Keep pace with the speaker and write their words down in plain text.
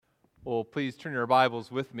Well, please turn your Bibles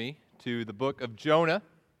with me to the book of Jonah.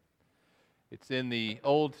 It's in the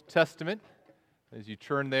Old Testament. As you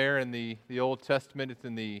turn there in the Old Testament, it's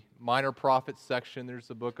in the Minor Prophets section. There's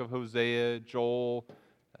the book of Hosea, Joel,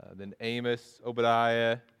 then Amos,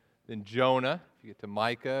 Obadiah, then Jonah. If you get to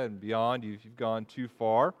Micah and beyond, you've gone too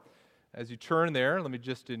far. As you turn there, let me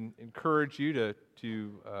just encourage you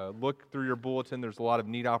to look through your bulletin. There's a lot of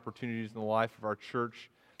neat opportunities in the life of our church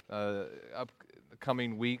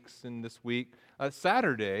upcoming weeks and this week.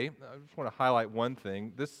 Saturday, I just want to highlight one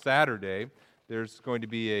thing. This Saturday, there's going to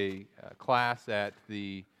be a class at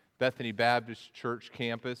the Bethany Baptist Church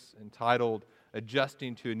campus entitled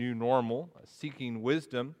Adjusting to a New Normal, Seeking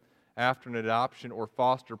Wisdom After an Adoption or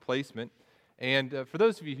Foster Placement. And for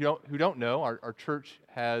those of you who don't know, our church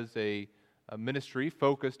has a ministry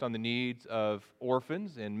focused on the needs of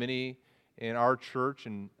orphans, and many in our church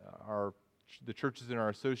and the churches in our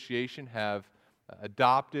association have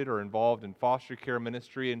adopted or involved in foster care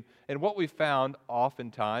ministry. And what we found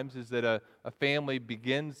oftentimes is that a family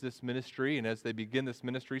begins this ministry, and as they begin this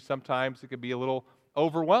ministry, sometimes it can be a little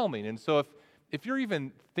overwhelming. And so if you're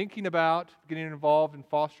even thinking about getting involved in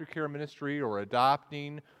foster care ministry or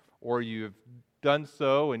adopting, or you've done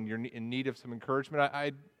so and you're in need of some encouragement,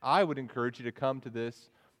 I would encourage you to come to this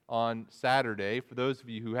on Saturday. For those of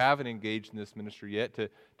you who haven't engaged in this ministry yet,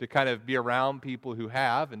 to kind of be around people who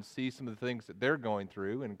have and see some of the things that they're going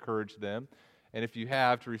through and encourage them. And if you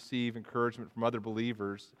have, to receive encouragement from other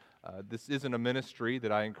believers. This isn't a ministry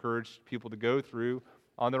that I encourage people to go through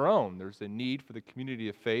on their own. There's a need for the community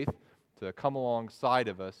of faith to come alongside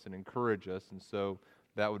of us and encourage us. And so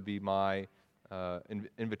that would be my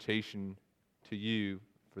invitation to you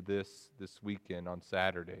for this weekend on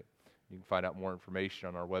Saturday. You can find out more information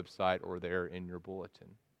on our website or there in your bulletin.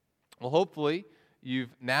 Well, hopefully you've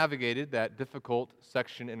navigated that difficult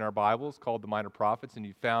section in our Bibles called the Minor Prophets, and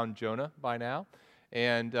you found Jonah by now.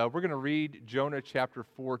 And we're going to read Jonah chapter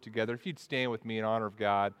 4 together. If you'd stand with me in honor of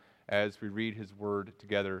God as we read His Word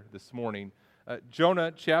together this morning.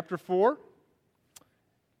 Jonah chapter 4,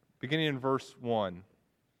 beginning in verse 1.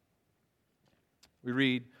 We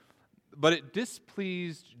read, "But it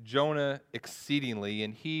displeased Jonah exceedingly,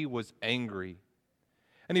 and he was angry.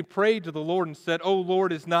 And he prayed to the Lord and said, O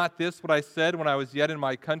Lord, is not this what I said when I was yet in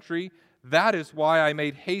my country? That is why I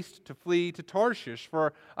made haste to flee to Tarshish,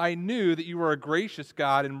 for I knew that you are a gracious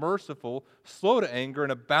God and merciful, slow to anger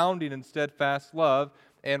and abounding in steadfast love,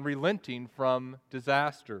 and relenting from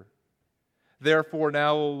disaster. Therefore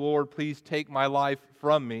now, O Lord, please take my life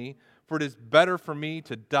from me, for it is better for me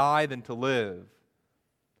to die than to live."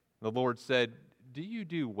 The Lord said, "Do you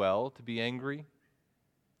do well to be angry?"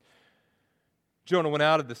 Jonah went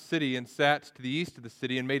out of the city and sat to the east of the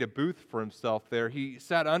city and made a booth for himself there. He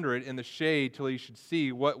sat under it in the shade till he should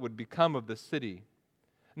see what would become of the city.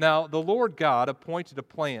 Now the Lord God appointed a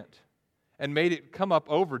plant and made it come up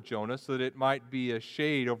over Jonah so that it might be a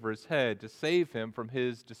shade over his head to save him from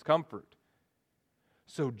his discomfort.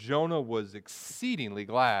 So Jonah was exceedingly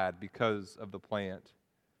glad because of the plant.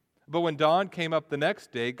 But when dawn came up the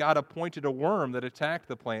next day, God appointed a worm that attacked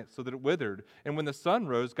the plant so that it withered. And when the sun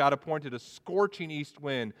rose, God appointed a scorching east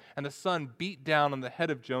wind, and the sun beat down on the head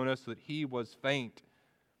of Jonah so that he was faint.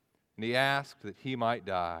 And he asked that he might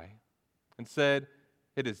die, and said,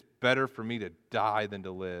 "It is better for me to die than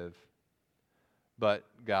to live."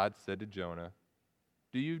 But God said to Jonah,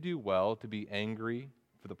 "Do you do well to be angry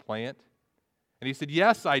for the plant?" And he said,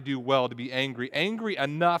 "Yes, I do well to be angry, angry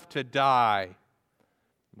enough to die."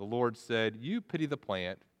 The Lord said, "You pity the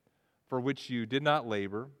plant, for which you did not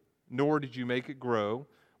labor, nor did you make it grow,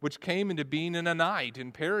 which came into being in a night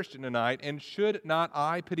and perished in a night. And should not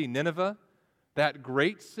I pity Nineveh, that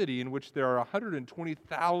great city in which there are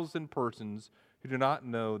 120,000 persons who do not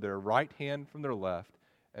know their right hand from their left,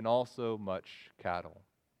 and also much cattle?"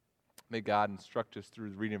 May God instruct us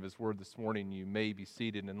through the reading of His Word this morning. You may be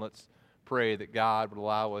seated, and let's pray that God would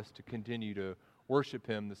allow us to continue to worship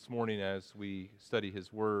Him this morning as we study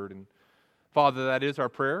His Word. And Father, that is our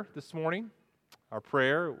prayer this morning. Our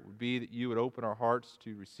prayer would be that you would open our hearts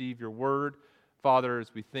to receive your Word. Father,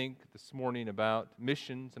 as we think this morning about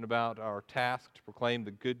missions and about our task to proclaim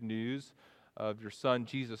the good news of your Son,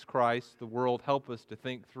 Jesus Christ, the world, help us to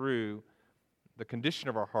think through the condition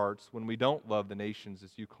of our hearts when we don't love the nations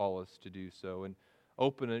as you call us to do so. And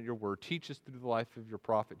open your Word. Teach us through the life of your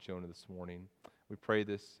prophet Jonah this morning. We pray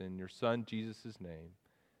this in your Son, Jesus' name.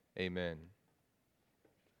 Amen.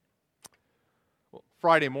 Well,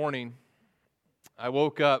 Friday morning, I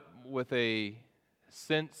woke up with a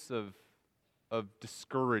sense of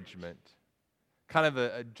discouragement, kind of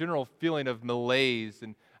a general feeling of malaise,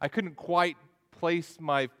 and I couldn't quite place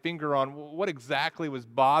my finger on what exactly was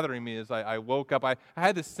bothering me as I woke up. I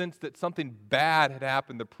had the sense that something bad had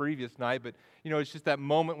happened the previous night, but, it's just that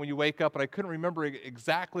moment when you wake up, and I couldn't remember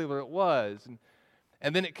exactly what it was.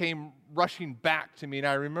 And then it came rushing back to me, and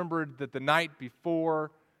I remembered that the night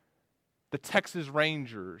before, the Texas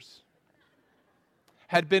Rangers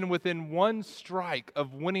had been within one strike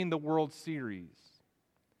of winning the World Series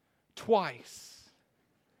twice,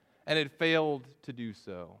 and had failed to do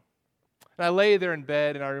so. And I lay there in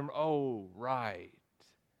bed, and I remember, oh, right.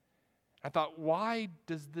 I thought, why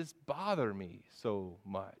does this bother me so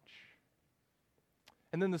much?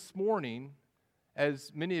 And then this morning,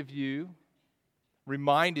 as many of you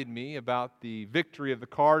reminded me about the victory of the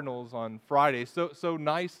Cardinals on Friday, so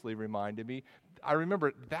nicely reminded me, I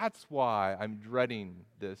remember that's why I'm dreading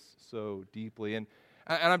this so deeply. And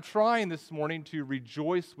I'm trying this morning to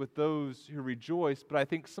rejoice with those who rejoice, but I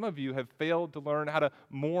think some of you have failed to learn how to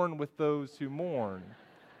mourn with those who mourn.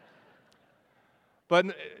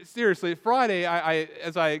 But seriously, Friday,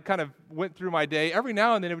 as I kind of went through my day, every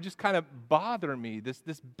now and then it would just kind of bother me, this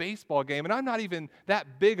baseball game. And I'm not even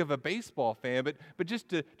that big of a baseball fan, but just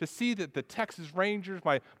to see that the Texas Rangers,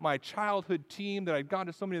 my childhood team that I'd gone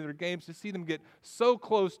to so many of their games, to see them get so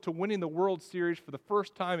close to winning the World Series for the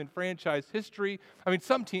first time in franchise history. I mean,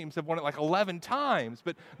 some teams have won it like 11 times,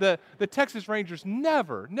 but the Texas Rangers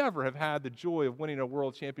never have had the joy of winning a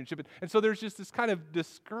world championship. And so there's just this kind of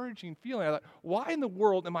discouraging feeling. I thought, why in the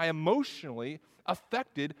world am I emotionally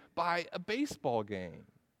affected by a baseball game?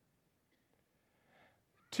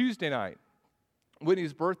 Tuesday night,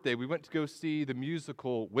 Whitney's birthday, we went to go see the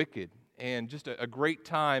musical Wicked, and just a great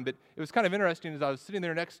time. But it was kind of interesting as I was sitting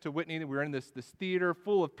there next to Whitney, we were in this theater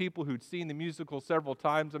full of people who'd seen the musical several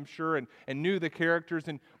times, I'm sure, and knew the characters.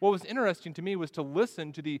 And what was interesting to me was to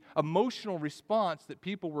listen to the emotional response that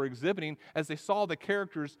people were exhibiting as they saw the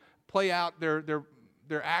characters play out their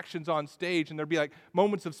actions on stage, and there'd be like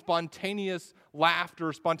moments of spontaneous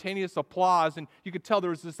laughter, spontaneous applause, and you could tell there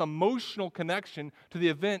was this emotional connection to the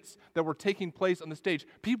events that were taking place on the stage.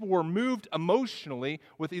 People were moved emotionally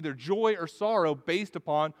with either joy or sorrow based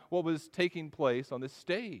upon what was taking place on this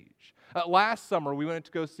stage. Last summer, we went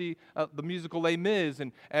to go see the musical Les Mis,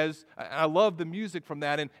 and I loved the music from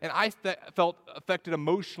that, and I felt affected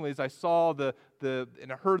emotionally as I saw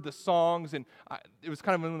and I heard the songs, and it was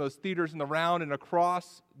kind of one of those theaters in the round, and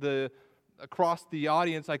across the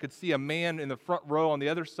audience, I could see a man in the front row on the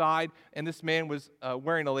other side, and this man was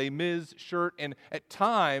wearing a Les Mis shirt, and at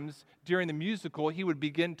times during the musical, he would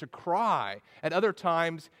begin to cry. At other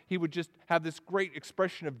times, he would just have this great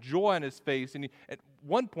expression of joy on his face, and at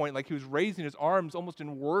one point, like he was raising his arms almost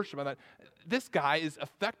in worship. I thought, this guy is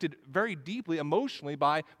affected very deeply emotionally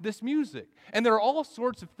by this music. And there are all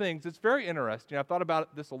sorts of things. It's very interesting. I've thought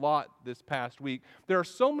about this a lot this past week. There are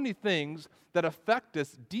so many things that affect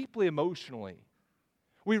us deeply emotionally.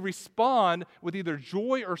 We respond with either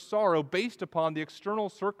joy or sorrow based upon the external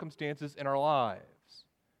circumstances in our lives.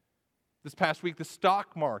 This past week, the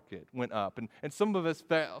stock market went up, and some of us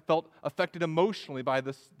felt affected emotionally by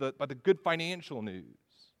the good financial news.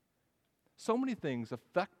 So many things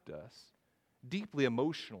affect us deeply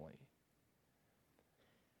emotionally.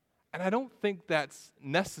 And I don't think that's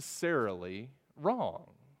necessarily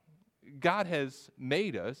wrong. God has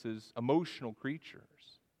made us as emotional creatures.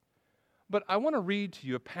 But I want to read to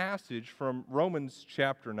you a passage from Romans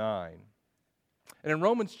chapter 9. And in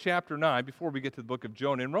Romans chapter 9, before we get to the book of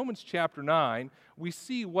Jonah, in Romans chapter 9, we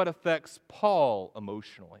see what affects Paul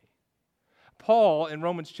emotionally. Paul, in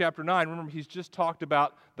Romans chapter 9, remember, he's just talked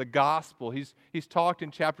about the gospel. He's talked in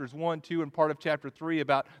chapters 1, 2, and part of chapter 3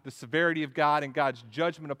 about the severity of God and God's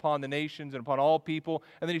judgment upon the nations and upon all people.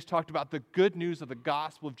 And then he's talked about the good news of the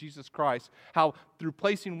gospel of Jesus Christ, how through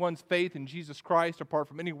placing one's faith in Jesus Christ, apart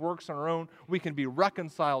from any works on our own, we can be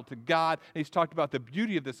reconciled to God. And he's talked about the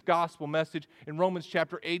beauty of this gospel message. In Romans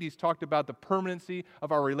chapter 8, he's talked about the permanency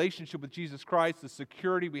of our relationship with Jesus Christ, the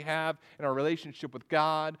security we have in our relationship with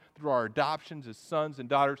God through our adoption as sons and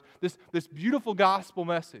daughters, this beautiful gospel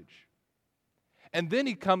message. And then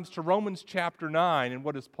he comes to Romans chapter 9, and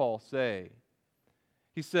what does Paul say?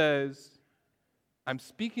 He says, I'm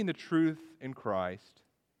speaking the truth in Christ.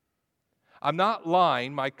 I'm not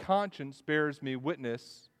lying. My conscience bears me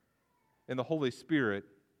witness in the Holy Spirit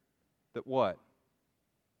that what?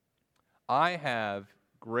 I have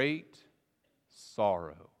great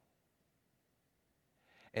sorrow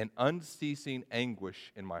and unceasing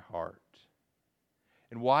anguish in my heart.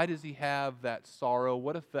 And why does he have that sorrow?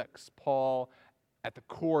 What affects Paul at the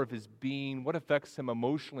core of his being? What affects him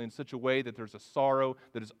emotionally in such a way that there's a sorrow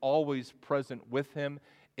that is always present with him?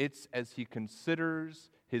 It's as he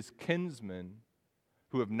considers his kinsmen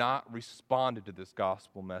who have not responded to this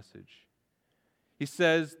gospel message. He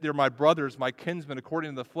says, they're my brothers, my kinsmen,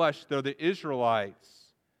 according to the flesh. They're the Israelites.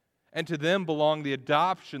 And to them belong the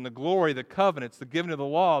adoption, the glory, the covenants, the giving of the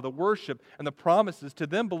law, the worship, and the promises. To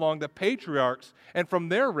them belong the patriarchs. And from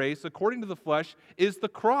their race, according to the flesh, is the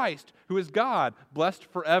Christ, who is God, blessed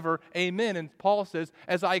forever. Amen. And Paul says,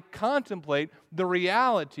 as I contemplate the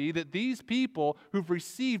reality that these people who've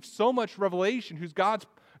received so much revelation, whose God's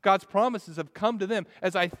promises have come to them,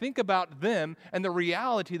 as I think about them and the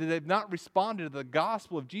reality that they've not responded to the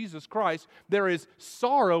gospel of Jesus Christ, there is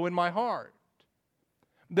sorrow in my heart.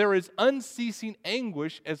 There is unceasing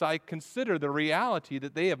anguish as I consider the reality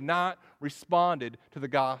that they have not responded to the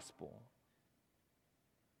gospel.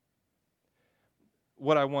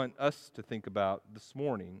 What I want us to think about this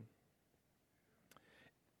morning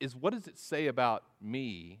is, what does it say about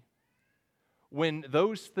me when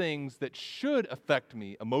those things that should affect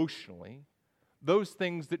me emotionally, those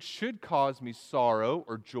things that should cause me sorrow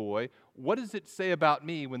or joy, what does it say about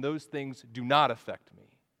me when those things do not affect me?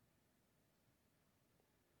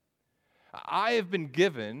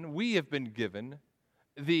 we have been given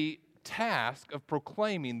the task of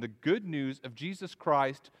proclaiming the good news of Jesus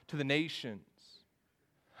Christ to the nations.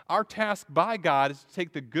 Our task by God is to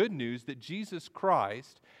take the good news that Jesus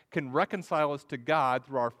Christ can reconcile us to God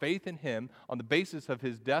through our faith in Him on the basis of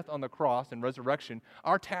His death on the cross and resurrection.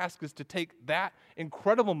 Our task is to take that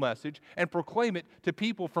incredible message and proclaim it to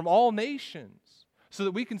people from all nations so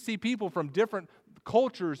that we can see people from different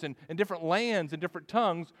cultures and different lands and different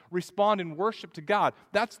tongues respond in worship to God.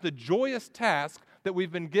 That's the joyous task that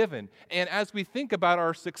we've been given. And as we think about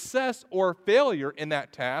our success or failure in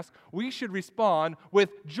that task, we should respond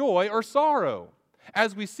with joy or sorrow.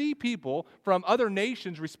 As we see people from other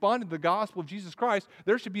nations responding to the gospel of Jesus Christ,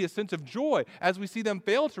 there should be a sense of joy. As we see them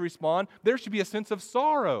fail to respond, there should be a sense of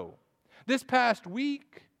sorrow. This past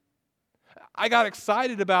week, I got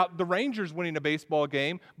excited about the Rangers winning a baseball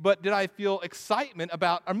game, but did I feel excitement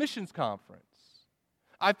about our missions conference?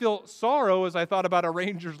 I feel sorrow as I thought about a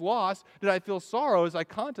Rangers loss. Did I feel sorrow as I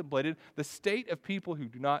contemplated the state of people who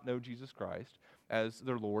do not know Jesus Christ as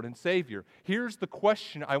their Lord and Savior? Here's the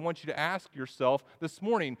question I want you to ask yourself this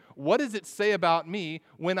morning. What does it say about me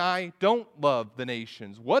when I don't love the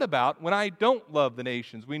nations? What about when I don't love the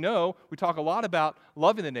nations? We know, we talk a lot about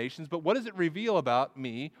loving the nations, but what does it reveal about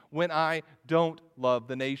me when I don't love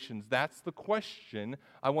the nations? That's the question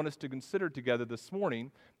I want us to consider together this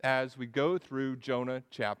morning as we go through Jonah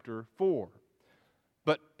chapter 4.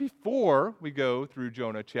 But before we go through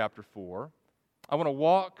Jonah chapter 4, I want to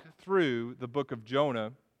walk through the book of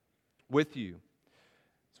Jonah with you.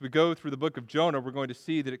 As we go through the book of Jonah, we're going to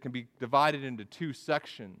see that it can be divided into two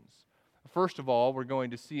sections. First of all, we're going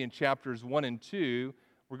to see in chapters 1 and 2,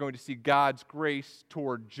 we're going to see God's grace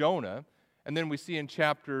toward Jonah. And then we see in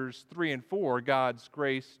chapters 3 and 4, God's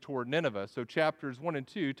grace toward Nineveh. So chapters 1 and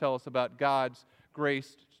 2 tell us about God's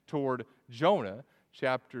grace toward Jonah.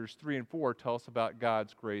 Chapters 3 and 4 tell us about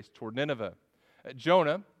God's grace toward Nineveh.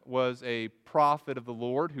 Jonah was a prophet of the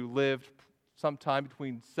Lord who lived sometime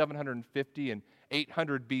between 750 and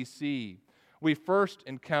 800 BC. We first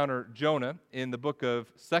encounter Jonah in the book of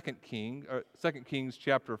 2 Kings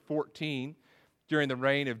chapter 14 during the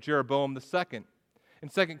reign of Jeroboam II. In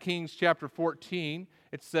 2 Kings chapter 14,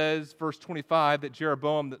 it says, verse 25, that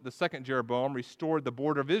Jeroboam, the second Jeroboam, restored the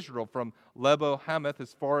border of Israel from Lebo-Hamath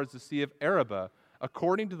as far as the Sea of Arabah,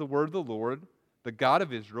 according to the word of the Lord, the God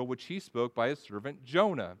of Israel, which he spoke by his servant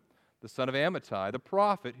Jonah, the son of Amittai, the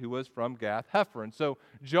prophet who was from Gath-Hepher. And so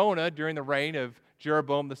Jonah, during the reign of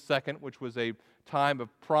Jeroboam II, which was a time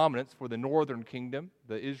of prominence for the northern kingdom,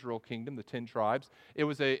 the Israel kingdom, the 10 tribes, it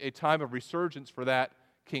was a time of resurgence for that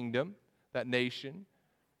kingdom, that nation.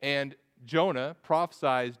 And Jonah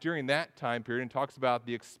prophesies during that time period and talks about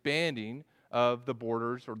the expanding of the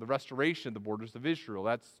borders or the restoration of the borders of Israel.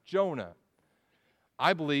 That's Jonah.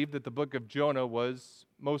 I believe that the book of Jonah was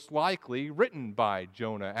most likely written by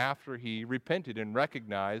Jonah after he repented and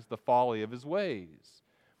recognized the folly of his ways.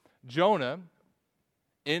 Jonah,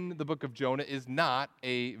 in the book of Jonah, is not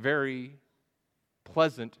a very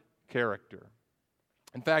pleasant character.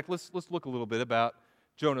 In fact, let's look a little bit about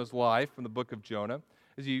Jonah's life from the book of Jonah.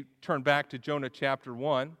 As you turn back to Jonah chapter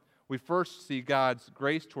 1, we first see God's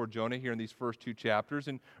grace toward Jonah here in these first two chapters.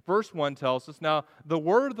 And verse 1 tells us, "Now the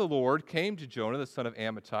word of the Lord came to Jonah, the son of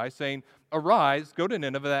Amittai, saying, 'Arise, go to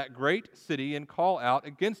Nineveh, that great city, and call out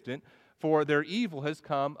against it, for their evil has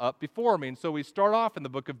come up before me.'" And so we start off in the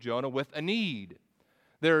book of Jonah with a need.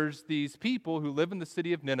 There's these people who live in the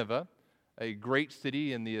city of Nineveh, a great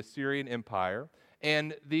city in the Assyrian Empire,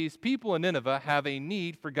 and these people in Nineveh have a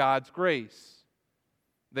need for God's grace.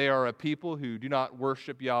 They are a people who do not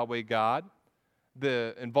worship Yahweh God.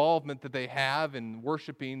 The involvement that they have in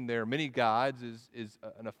worshiping their many gods is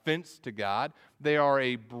an offense to God. They are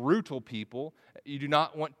a brutal people. You do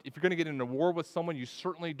not want, if you're going to get into war with someone, you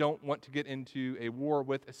certainly don't want to get into a war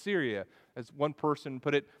with Assyria. As one person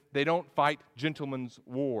put it, they don't fight gentlemen's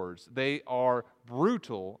wars. They are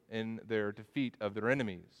brutal in their defeat of their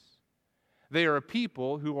enemies. They are a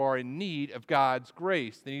people who are in need of God's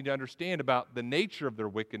grace. They need to understand about the nature of their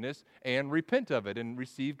wickedness and repent of it and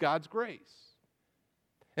receive God's grace.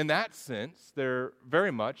 In that sense, they're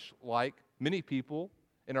very much like many people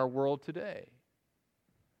in our world today.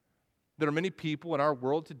 There are many people in our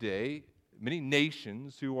world today, many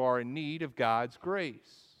nations, who are in need of God's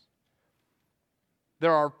grace.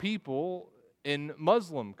 There are people in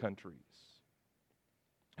Muslim countries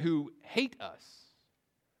who hate us.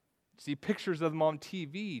 You see pictures of them on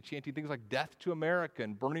TV chanting things like "Death to America"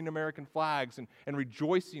 and burning American flags and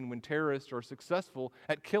rejoicing when terrorists are successful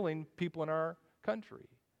at killing people in our country.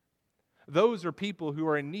 Those are people who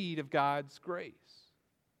are in need of God's grace.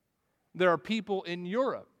 There are people in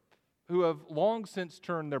Europe who have long since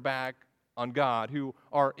turned their back on God, who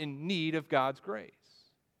are in need of God's grace.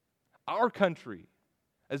 Our country,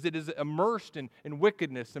 as it is immersed in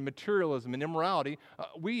wickedness and materialism and immorality,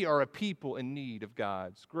 we are a people in need of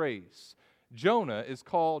God's grace. Jonah is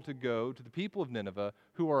called to go to the people of Nineveh,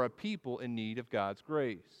 who are a people in need of God's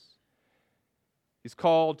grace. He's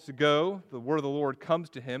called to go. The word of the Lord comes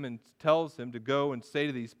to him and tells him to go and say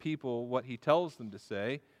to these people what he tells them to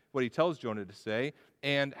say, what he tells Jonah to say.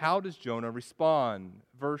 And how does Jonah respond?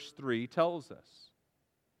 Verse 3 tells us.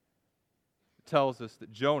 It tells us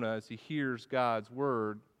that Jonah, as he hears God's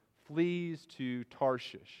word, flees to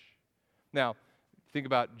Tarshish. Now, think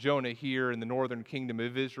about Jonah here in the northern kingdom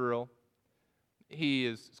of Israel. He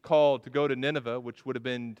is called to go to Nineveh, which would have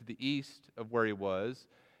been to the east of where he was.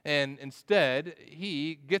 And instead,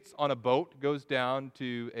 he gets on a boat, goes down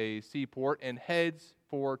to a seaport, and heads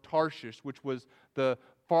for Tarshish, which was the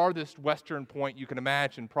farthest western point you can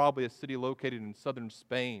imagine, probably a city located in southern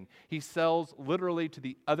Spain. He sails literally to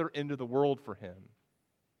the other end of the world for him.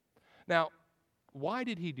 Now, why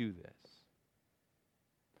did he do this?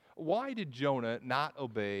 Why did Jonah not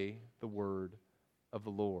obey the word of the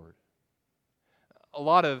Lord? A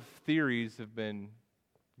lot of theories have been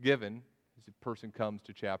given as a person comes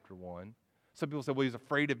to chapter 1. Some people say, well, he's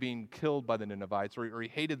afraid of being killed by the Ninevites, or he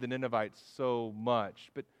hated the Ninevites so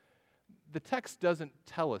much. But the text doesn't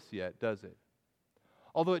tell us yet, does it?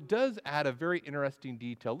 Although it does add a very interesting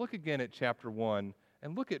detail. Look again at chapter 1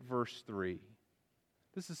 and look at verse 3.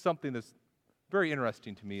 This is something that's very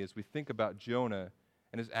interesting to me as we think about Jonah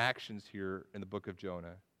and his actions here in the book of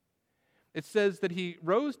Jonah. It says that he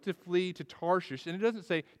rose to flee to Tarshish, and it doesn't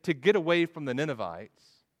say to get away from the Ninevites.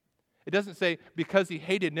 It doesn't say because he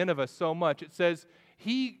hated Nineveh so much. It says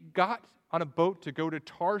he got on a boat to go to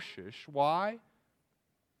Tarshish. Why?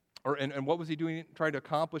 And what was he doing, trying to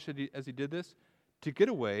accomplish as he did this? To get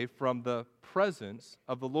away from the presence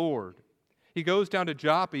of the Lord. He goes down to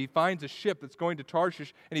Joppa, he finds a ship that's going to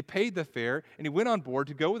Tarshish, and he paid the fare, and he went on board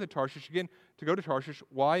to go with the Tarshish again, to go to Tarshish.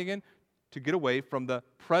 Why again? To get away from the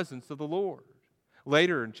presence of the Lord.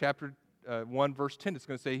 Later in chapter 1, verse 10, it's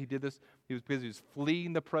going to say he did this because he was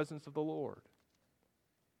fleeing the presence of the Lord.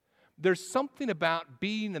 There's something about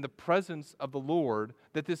being in the presence of the Lord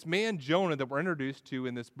that this man Jonah that we're introduced to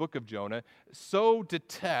in this book of Jonah so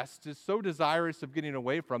detests, is so desirous of getting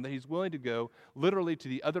away from, that he's willing to go literally to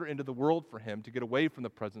the other end of the world for him to get away from the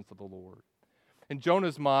presence of the Lord. In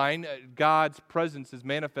Jonah's mind, God's presence is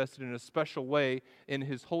manifested in a special way in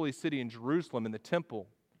his holy city in Jerusalem, in the temple.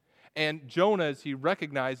 And Jonah, as he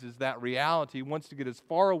recognizes that reality, wants to get as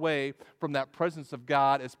far away from that presence of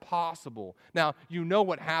God as possible. Now, you know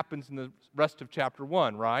what happens in the rest of chapter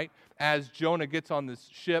 1, right? As Jonah gets on this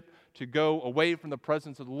ship to go away from the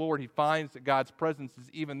presence of the Lord, he finds that God's presence is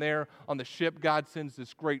even there on the ship. God sends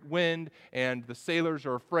this great wind, and the sailors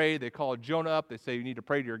are afraid. They call Jonah up. They say, you need to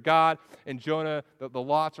pray to your God. And Jonah, the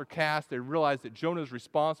lots are cast. They realize that Jonah is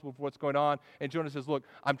responsible for what's going on. And Jonah says, look,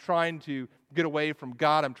 I'm trying to get away from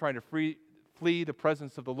God. I'm trying to flee the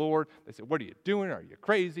presence of the Lord. They say, what are you doing? Are you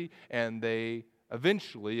crazy? And they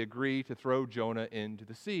eventually agree to throw Jonah into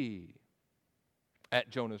the sea at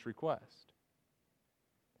Jonah's request.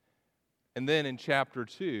 And then in chapter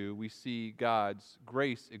 2, we see God's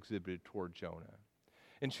grace exhibited toward Jonah.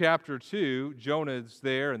 In chapter 2, Jonah is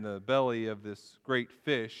there in the belly of this great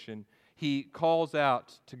fish, and he calls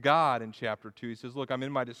out to God in chapter 2. He says, look, I'm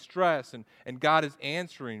in my distress, and God is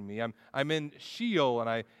answering me. I'm in Sheol,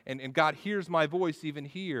 and God hears my voice even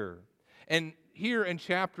here. And here in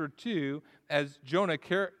chapter 2, as Jonah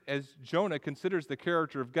considers the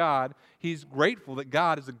character of God, he's grateful that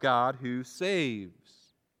God is a God who saves.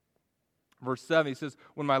 Verse 7, he says,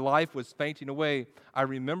 when my life was fainting away, I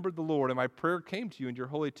remembered the Lord, and my prayer came to you in your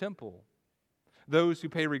holy temple. Those who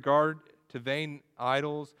pay regard to vain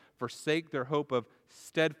idols forsake their hope of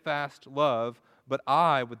steadfast love, but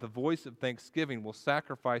I, with the voice of thanksgiving, will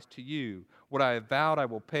sacrifice to you. What I have vowed I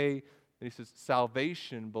will pay. And he says,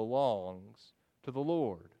 salvation belongs to the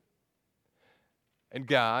Lord. And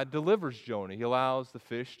God delivers Jonah. He allows the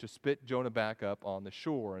fish to spit Jonah back up on the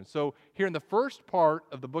shore. And so here in the first part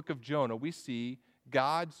of the book of Jonah, we see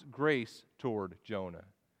God's grace toward Jonah.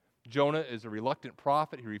 Jonah is a reluctant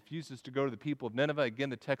prophet. He refuses to go to the people of Nineveh. Again,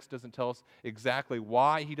 the text doesn't tell us exactly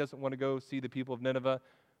why he doesn't want to go see the people of Nineveh.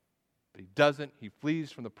 But he doesn't. He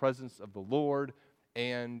flees from the presence of the Lord,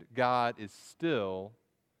 and God is still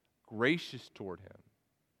gracious toward him.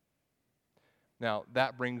 Now,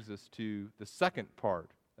 that brings us to the second part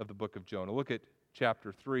of the book of Jonah. Look at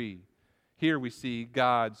chapter 3. Here we see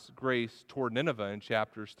God's grace toward Nineveh in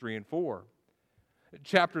chapters 3 and 4.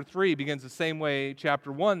 Chapter 3 begins the same way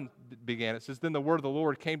chapter 1 began. It says, then the word of the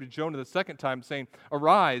Lord came to Jonah the second time, saying,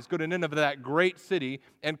 arise, go to Nineveh, that great city,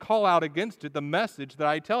 and call out against it the message that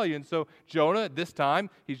I tell you. And so Jonah, at this time,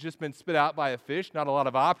 he's just been spit out by a fish. Not a lot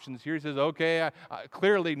of options here. He says, okay,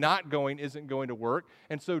 clearly not going isn't going to work.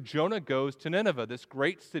 And so Jonah goes to Nineveh, this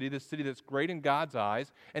city that's great in God's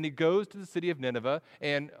eyes. And he goes to the city of Nineveh.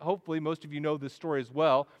 And hopefully most of you know this story as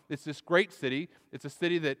well. It's this great city. It's a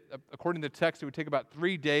city that, according to the text, it would take about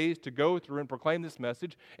 3 days to go through and proclaim this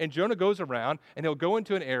message. And Jonah goes around, and he'll go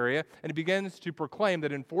into an area, and he begins to proclaim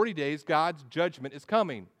that in 40 days, God's judgment is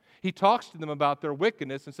coming. He talks to them about their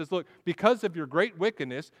wickedness and says, look, because of your great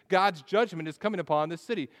wickedness, God's judgment is coming upon this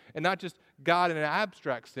city. And not just God in an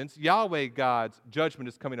abstract sense, Yahweh God's judgment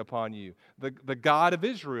is coming upon you, the God of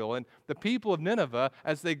Israel. And the people of Nineveh,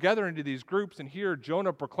 as they gather into these groups and hear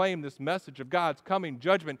Jonah proclaim this message of God's coming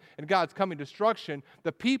judgment and God's coming destruction,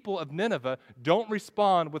 the people of Nineveh don't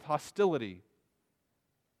respond with hostility.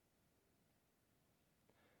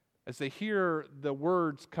 As they hear the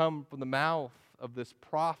words come from the mouth of this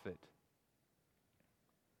prophet,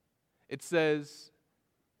 it says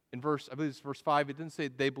in verse 5, it didn't say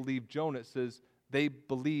they believed Jonah, it says they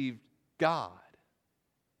believed God.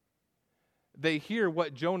 They hear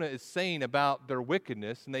what Jonah is saying about their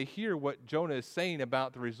wickedness, and they hear what Jonah is saying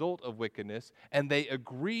about the result of wickedness, and they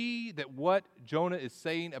agree that what Jonah is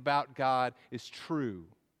saying about God is true.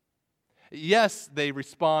 Yes, they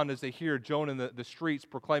respond as they hear Jonah in the streets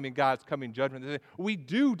proclaiming God's coming judgment. They say, we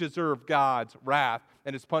do deserve God's wrath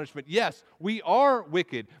and his punishment. Yes, we are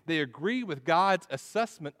wicked. They agree with God's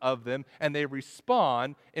assessment of them, and they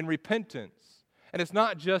respond in repentance. And it's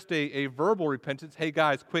not just a verbal repentance. Hey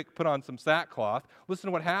guys, quick, put on some sackcloth. Listen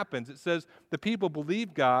to what happens. It says the people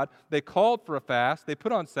believed God. They called for a fast. They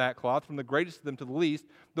put on sackcloth from the greatest of them to the least.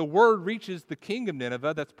 The word reaches the king of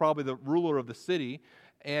Nineveh. That's probably the ruler of the city.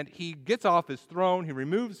 And he gets off his throne, he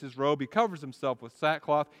removes his robe, he covers himself with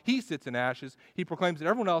sackcloth, he sits in ashes, he proclaims that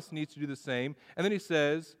everyone else needs to do the same. And then he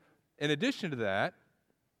says, in addition to that,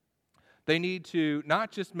 they need to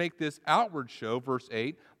not just make this outward show, verse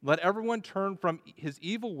 8, let everyone turn from his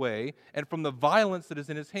evil way and from the violence that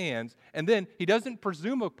is in his hands. And then he doesn't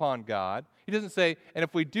presume upon God. He doesn't say, and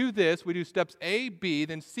if we do this, we do steps A, B,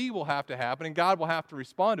 then C will have to happen, and God will have to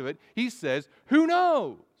respond to it. He says, who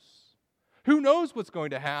knows? Who knows what's going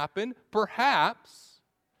to happen? Perhaps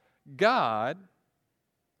God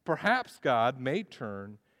may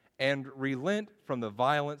turn and relent from the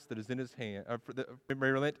violence that is in his hand,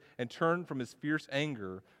 relent and turn from his fierce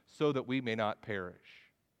anger so that we may not perish.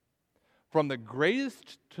 From the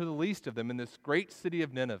greatest to the least of them in this great city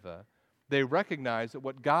of Nineveh, they recognize that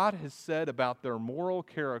what God has said about their moral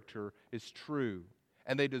character is true,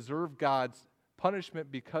 and they deserve God's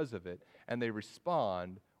punishment because of it, and they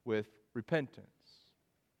respond with repentance.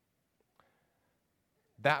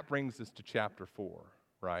 That brings us to chapter 4,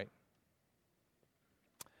 right?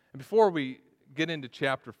 And before we get into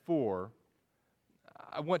chapter 4,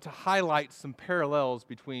 I want to highlight some parallels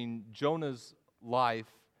between Jonah's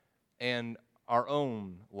life and our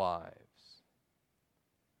own lives.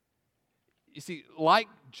 You see, like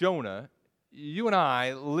Jonah, you and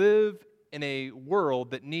I live in a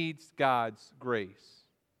world that needs God's grace.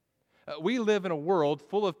 We live in a world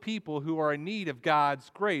full of people who are in need of God's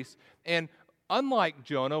grace. And unlike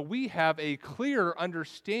Jonah, we have a clear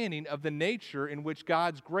understanding of the nature in which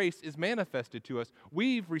God's grace is manifested to us.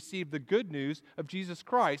 We've received the good news of Jesus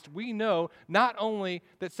Christ. We know not only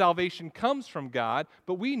that salvation comes from God,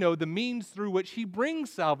 but we know the means through which He brings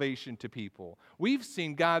salvation to people. We've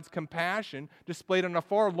seen God's compassion displayed on a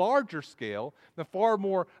far larger scale, in a far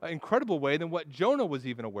more incredible way than what Jonah was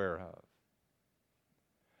even aware of.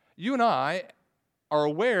 You and I are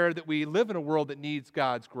aware that we live in a world that needs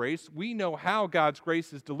God's grace. We know how God's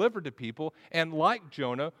grace is delivered to people, and like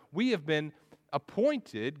Jonah, we have been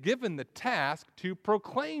appointed, given the task to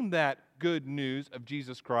proclaim that good news of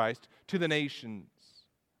Jesus Christ to the nations.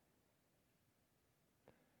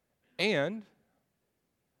 And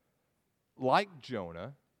like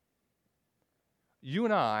Jonah, you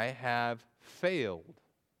and I have failed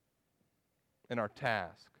in our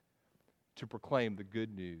task to proclaim the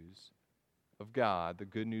good news of God, the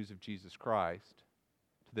good news of Jesus Christ,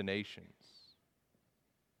 to the nations.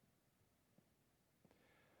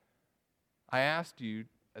 I asked you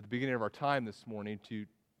at the beginning of our time this morning to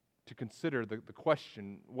consider the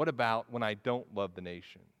question, what about when I don't love the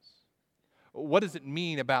nations? What does it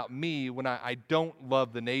mean about me when I don't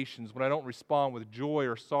love the nations, when I don't respond with joy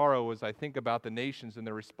or sorrow as I think about the nations and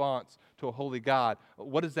their response to a holy God?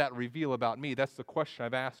 What does that reveal about me? That's the question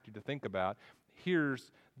I've asked you to think about.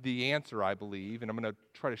 Here's the answer, I believe, and I'm going to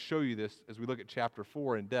try to show you this as we look at chapter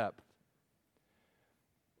 4 in depth.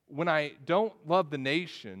 When I don't love the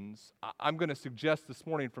nations, I'm going to suggest this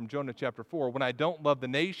morning from Jonah chapter 4, when I don't love the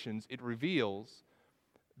nations, it reveals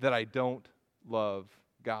that I don't love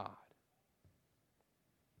God.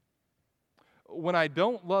 When I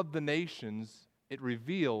don't love the nations, it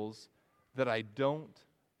reveals that I don't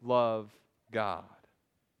love God.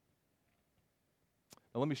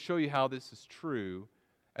 Now let me show you how this is true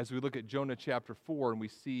as we look at Jonah chapter 4 and we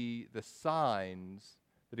see the signs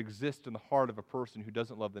that exist in the heart of a person who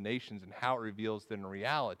doesn't love the nations and how it reveals that in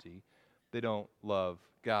reality they don't love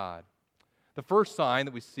God. The first sign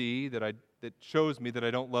that we see that shows me that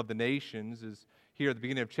I don't love the nations is here at the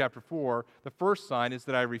beginning of chapter 4. The first sign is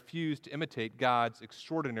that I refuse to imitate God's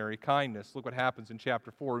extraordinary kindness. Look what happens in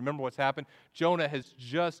chapter 4. Remember what's happened? Jonah has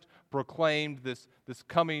just proclaimed this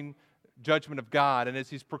coming judgment of God. And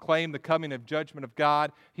as he's proclaimed the coming of judgment of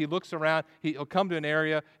God, he looks around, he'll come to an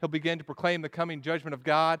area, he'll begin to proclaim the coming judgment of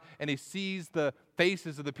God, and he sees the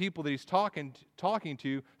faces of the people that he's talking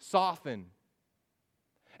to soften.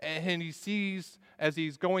 And he sees, as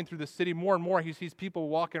he's going through the city more and more, he sees people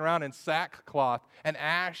walking around in sackcloth and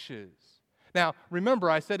ashes. Now,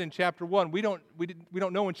 remember, I said in chapter 1, we don't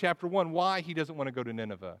know in chapter 1 why he doesn't want to go to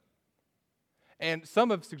Nineveh. And some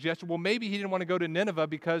have suggested, well, maybe he didn't want to go to Nineveh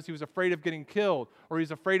because he was afraid of getting killed, or he's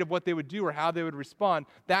afraid of what they would do or how they would respond.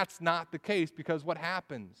 That's not the case, because what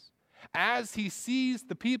happens? As he sees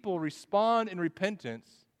the people respond in repentance,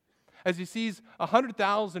 as he sees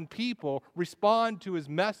 100,000 people respond to his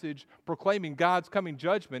message proclaiming God's coming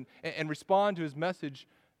judgment and respond to his message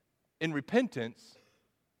in repentance,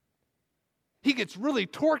 he gets really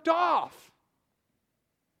torqued off.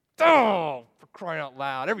 Oh, for crying out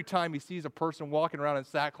loud. Every time he sees a person walking around in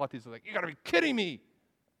sackcloth, he's like, you got to be kidding me.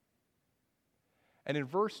 And in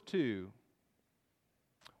verse 2,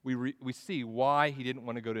 we see why he didn't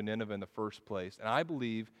want to go to Nineveh in the first place. And I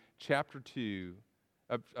believe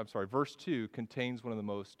verse 2 contains one of the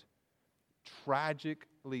most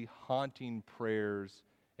tragically haunting prayers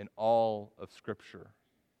in all of Scripture.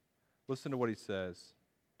 Listen to what he says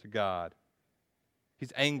to God.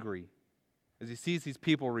 He's angry. As he sees these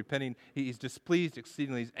people repenting, he's displeased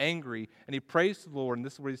exceedingly. He's angry, and he prays to the Lord, and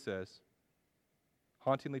this is what he says.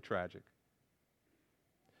 Hauntingly tragic.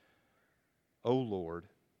 O Lord,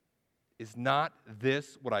 is not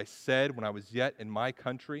this what I said when I was yet in my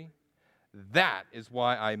country? That is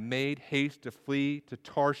why I made haste to flee to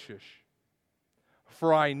Tarshish.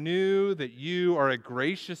 For I knew that you are a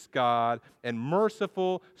gracious God and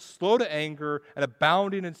merciful, slow to anger, and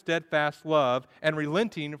abounding in steadfast love, and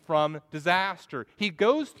relenting from disaster. He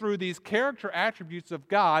goes through these character attributes of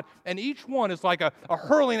God, and each one is like a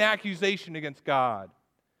hurling accusation against God.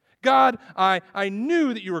 God, I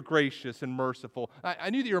knew that you were gracious and merciful. I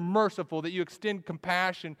knew that you're merciful, that you extend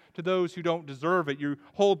compassion to those who don't deserve it. You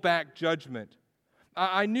hold back judgment.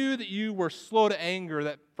 I knew that you were slow to anger.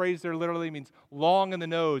 That phrase there literally means long in the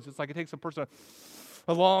nose. It's like it takes a person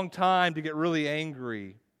a long time to get really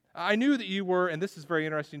angry. I knew that you were, and this is very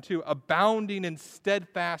interesting too, abounding in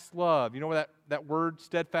steadfast love. You know where that word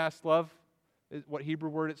steadfast love, what Hebrew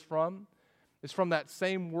word it's from? It's from that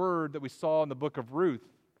same word that we saw in the book of Ruth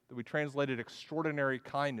that we translated extraordinary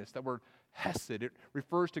kindness. That word hesed, it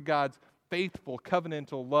refers to God's faithful,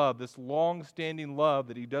 covenantal love, this long-standing love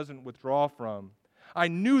that he doesn't withdraw from. I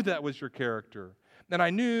knew that was your character. And I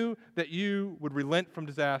knew that you would relent from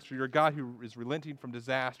disaster. You're a God who is relenting from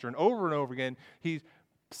disaster. And over again, he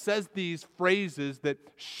says these phrases that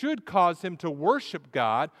should cause him to worship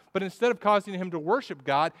God, but instead of causing him to worship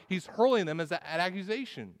God, he's hurling them as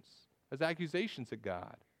accusations at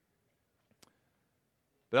God.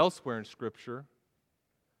 But elsewhere in Scripture,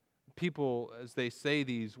 people, as they say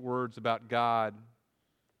these words about God,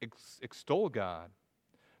 extol God.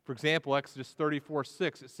 For example, Exodus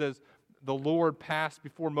 34:6, it says, the Lord passed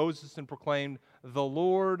before Moses and proclaimed, the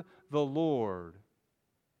Lord,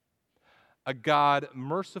 a God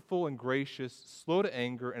merciful and gracious, slow to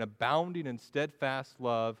anger, and abounding in steadfast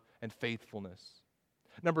love and faithfulness.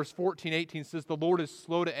 Numbers 14:18 says, the Lord is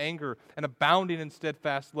slow to anger and abounding in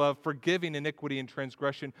steadfast love, forgiving iniquity and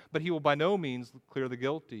transgression, but he will by no means clear the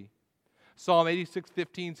guilty. Psalm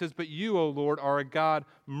 86:15 says, but you, O Lord, are a God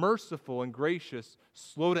merciful and gracious,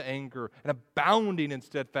 slow to anger, and abounding in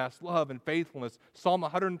steadfast love and faithfulness. Psalm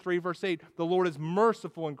 103, verse 8, the Lord is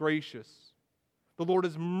merciful and gracious. The Lord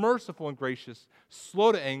is merciful and gracious,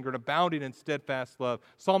 slow to anger, and abounding in steadfast love.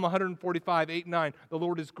 Psalm 145, 8 and 9, the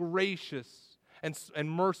Lord is gracious and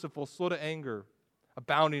merciful, slow to anger,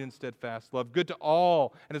 abounding in steadfast love, good to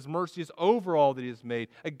all, and his mercy is over all that he has made.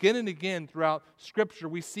 Again and again throughout Scripture,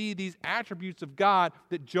 we see these attributes of God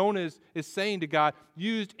that Jonah is saying to God,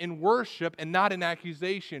 used in worship and not in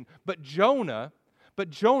accusation. But Jonah,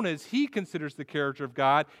 as he considers the character of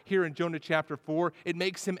God, here in Jonah chapter 4, it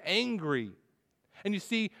makes him angry. And you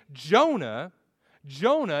see, Jonah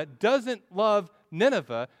doesn't love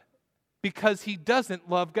Nineveh because he doesn't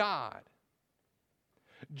love God.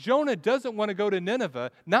 Jonah doesn't want to go to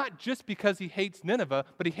Nineveh, not just because he hates Nineveh,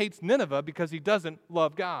 but he hates Nineveh because he doesn't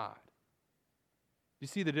love God. You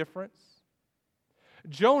see the difference?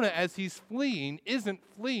 Jonah, as he's fleeing, isn't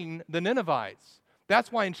fleeing the Ninevites.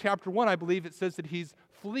 That's why in chapter 1, I believe it says that he's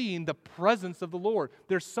fleeing the presence of the Lord.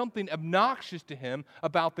 There's something obnoxious to him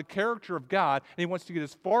about the character of God, and he wants to get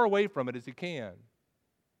as far away from it as he can.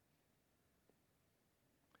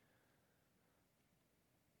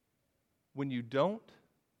 When you don't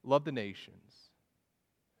love the nations,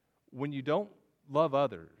 when you don't love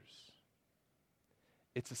others,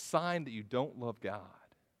 it's a sign that you don't love God.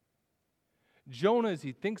 Jonah, as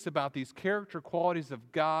he thinks about these character qualities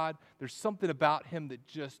of God, there's something about him that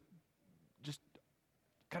just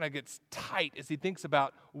kind of gets tight as he thinks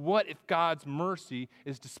about what if God's mercy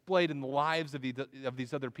is displayed in the lives of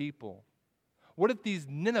these other people? What if these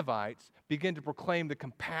Ninevites begin to proclaim the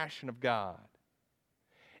compassion of God?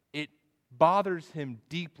 It bothers him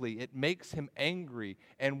deeply. It makes him angry.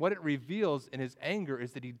 And what it reveals in his anger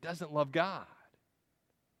is that he doesn't love God.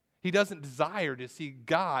 He doesn't desire to see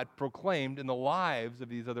God proclaimed in the lives of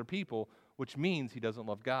these other people, which means he doesn't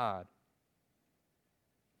love God.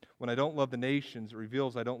 When I don't love the nations, it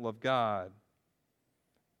reveals I don't love God.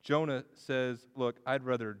 Jonah says, look, I'd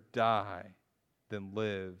rather die than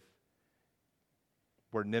live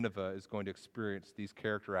where Nineveh is going to experience these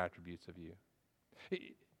character attributes of you.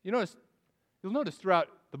 You'll notice throughout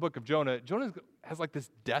the book of Jonah, Jonah has like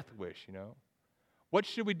this death wish, What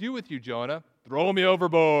should we do with you, Jonah? Throw me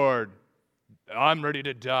overboard. I'm ready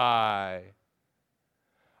to die.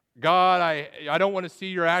 God, I don't want to see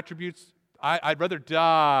your attributes. I'd rather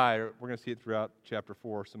die. We're going to see it throughout chapter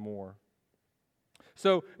 4 some more.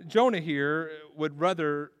 So Jonah here would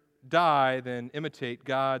rather die than imitate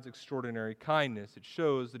God's extraordinary kindness. It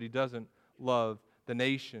shows that he doesn't love the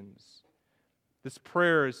nations. This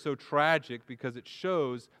prayer is so tragic because it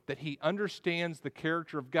shows that he understands the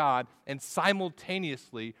character of God and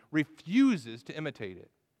simultaneously refuses to imitate it.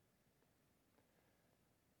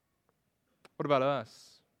 What about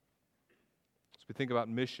us? As we think about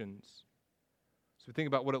missions, as we think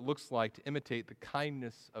about what it looks like to imitate the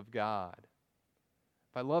kindness of God.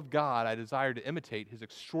 If I love God, I desire to imitate his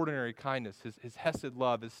extraordinary kindness, his hesed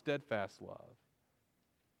love, his steadfast love.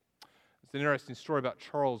 It's an interesting story about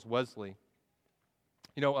Charles Wesley.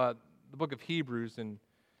 The book of Hebrews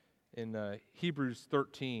in Hebrews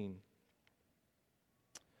 13.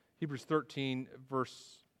 Hebrews 13,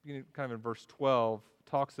 kind of in verse 12,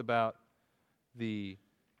 talks about the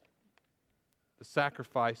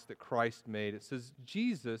sacrifice that Christ made. It says,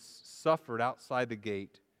 Jesus suffered outside the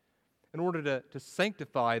gate in order to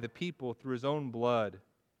sanctify the people through his own blood.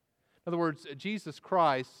 In other words, Jesus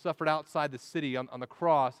Christ suffered outside the city on the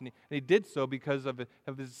cross, and he did so because of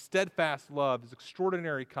his steadfast love, his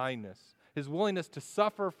extraordinary kindness, his willingness to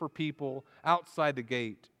suffer for people outside the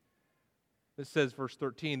gate. It says, verse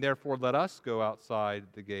 13, therefore let us go outside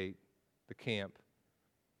the gate, the camp.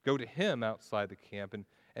 Go to him outside the camp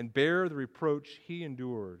and bear the reproach he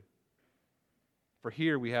endured. For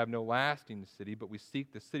here we have no lasting city, but we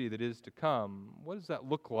seek the city that is to come. What does that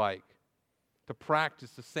look like? To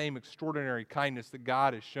practice the same extraordinary kindness that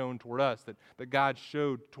God has shown toward us, that God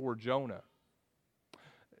showed toward Jonah.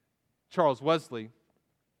 Charles Wesley,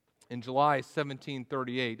 in July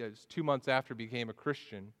 1738, as 2 months after he became a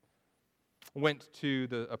Christian, went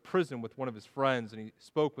to a prison with one of his friends, and he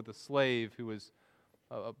spoke with a slave who was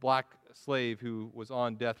a black slave who was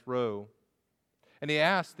on death row. And he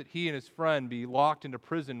asked that he and his friend be locked into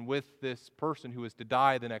prison with this person who was to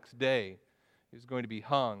die the next day. He was going to be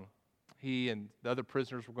hung. He and the other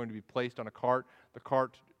prisoners were going to be placed on a cart. The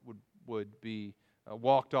cart would be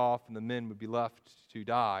walked off, and the men would be left to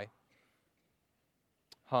die,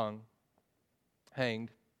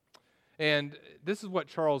 hanged. And this is what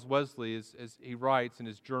Charles Wesley, as he writes in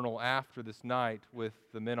his journal after this night with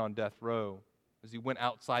the men on death row, as he went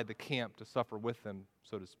outside the camp to suffer with them,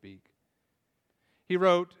 so to speak. He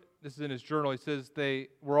wrote, this is in his journal, he says, they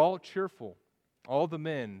were all cheerful, all the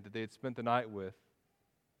men that they had spent the night with.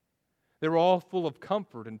 They were all full of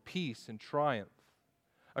comfort and peace and triumph,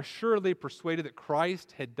 assuredly persuaded that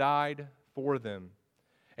Christ had died for them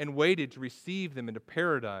and waited to receive them into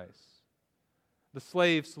paradise. The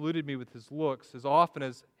slave saluted me with his looks. As often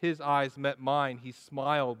as his eyes met mine, he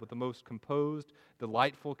smiled with the most composed,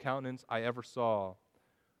 delightful countenance I ever saw.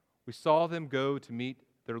 We saw them go to meet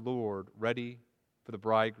their Lord, ready for the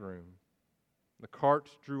bridegroom. The cart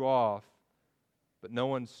drew off, but no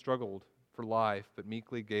one struggled for life, but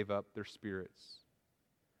meekly gave up their spirits.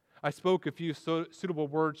 I spoke a few suitable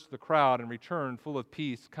words to the crowd and returned full of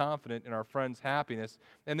peace, confident in our friend's happiness.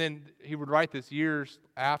 And then he would write this years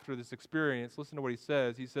after this experience. Listen to what he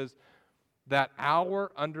says. He says, that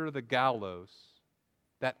hour under the gallows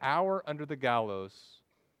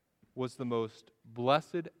was the most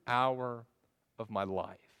blessed hour of my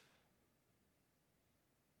life.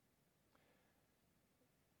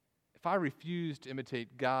 If I refuse to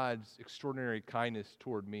imitate God's extraordinary kindness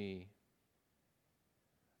toward me,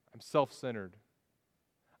 I'm self-centered.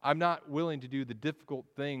 I'm not willing to do the difficult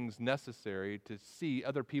things necessary to see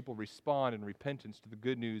other people respond in repentance to the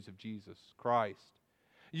good news of Jesus Christ.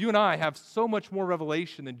 You and I have so much more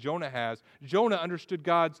revelation than Jonah has. Jonah understood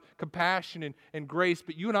God's compassion and grace,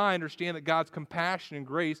 but you and I understand that God's compassion and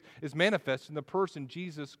grace is manifest in the person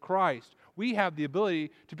Jesus Christ. We have the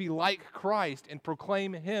ability to be like Christ and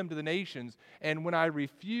proclaim Him to the nations. And when I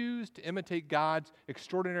refuse to imitate God's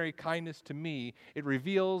extraordinary kindness to me, it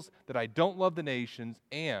reveals that I don't love the nations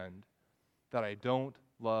and that I don't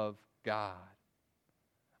love God.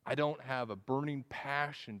 I don't have a burning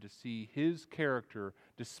passion to see His character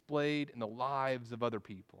displayed in the lives of other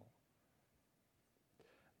people.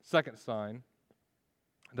 Second sign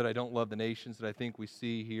that I don't love the nations that I think we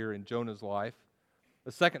see here in Jonah's life.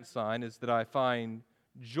 The second sign is that I find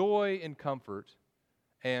joy in comfort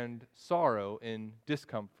and sorrow in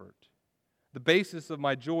discomfort. The basis of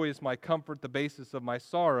my joy is my comfort. The basis of my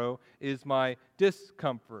sorrow is my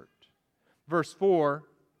discomfort. Verse 4,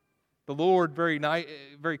 the Lord very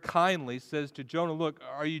kindly says to Jonah, look,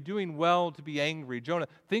 are you doing well to be angry? Jonah,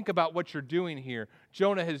 think about what you're doing here.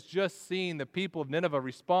 Jonah has just seen the people of Nineveh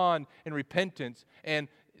respond in repentance, and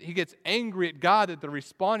he gets angry at God that they're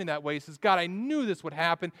responding that way. He says, God, I knew this would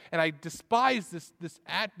happen, and I despise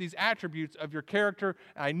these attributes of your character,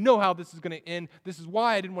 and I know how this is going to end. This is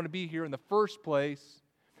why I didn't want to be here in the first place.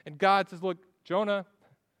 And God says, look, Jonah,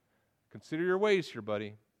 consider your ways here,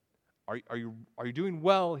 buddy. Are you doing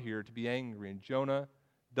well here to be angry? And Jonah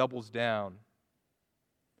doubles down.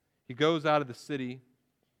 He goes out of the city.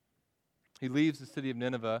 He leaves the city of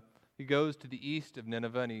Nineveh. He goes to the east of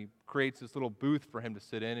Nineveh, and he creates this little booth for him to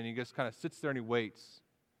sit in, and he just kind of sits there and he waits.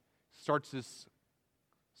 Starts this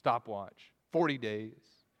stopwatch. 40 days.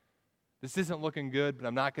 This isn't looking good, but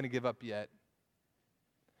I'm not going to give up yet.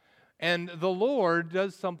 And the Lord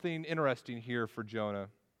does something interesting here for Jonah.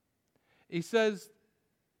 He says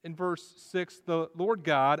in verse 6, the Lord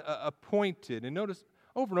God appointed, and notice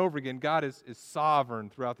over and over again, God is sovereign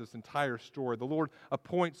throughout this entire story. The Lord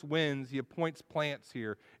appoints winds. He appoints plants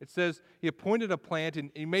here. It says He appointed a plant, and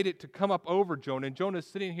He made it to come up over Jonah. And Jonah's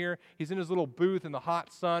sitting here. He's in his little booth in the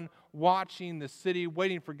hot sun, watching the city,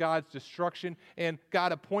 waiting for God's destruction. And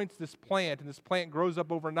God appoints this plant, and this plant grows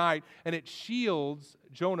up overnight, and it shields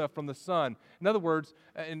Jonah from the sun. In other words,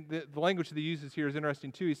 and the language that He uses here is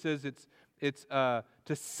interesting too. He says it's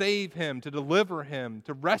to save him, to deliver him,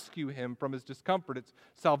 to rescue him from his discomfort. It's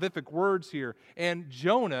salvific words here. And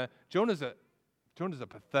Jonah's a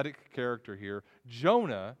pathetic character here.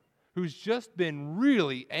 Jonah, who's just been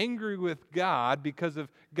really angry with God because of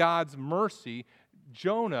God's mercy,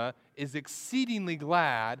 Jonah is exceedingly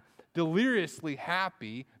glad, deliriously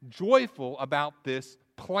happy, joyful about this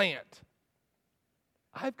plant.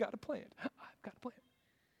 I've got a plant. I've got a plant.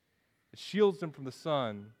 It shields him from the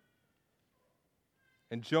sun.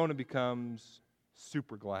 And Jonah becomes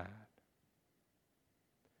super glad.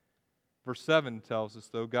 Verse 7 tells us,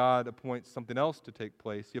 though, God appoints something else to take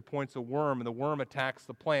place. He appoints a worm, and the worm attacks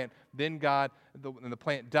the plant. Then the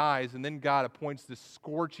plant dies, and then God appoints this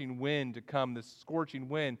scorching wind to come. This scorching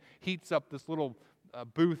wind heats up this little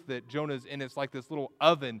booth that Jonah's in. It's like this little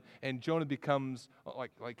oven, and Jonah becomes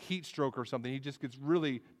like heat stroke or something. He just gets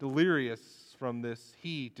really delirious from this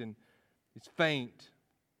heat, and he's faint.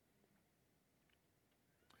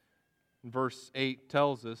 And verse 8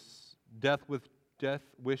 tells us, death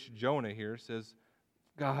wish Jonah here says,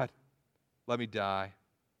 God, let me die.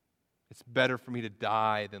 It's better for me to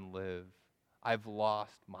die than live. I've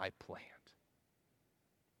lost my plant.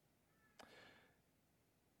 I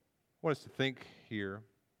want us to think here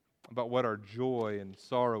about what our joy and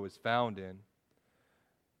sorrow is found in.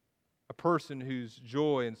 A person whose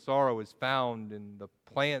joy and sorrow is found in the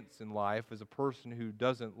plants in life is a person who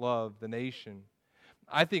doesn't love the nation.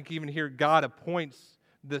 I think even here God appoints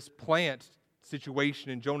this plant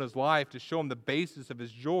situation in Jonah's life to show him the basis of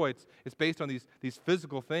his joy. It's based on these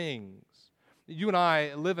physical things. You and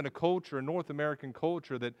I live in a culture, a North American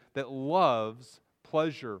culture, that loves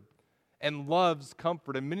pleasure and loves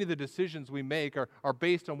comfort. And many of the decisions we make are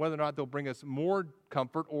based on whether or not they'll bring us more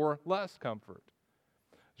comfort or less comfort.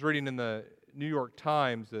 I was reading in the New York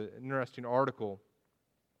Times an interesting article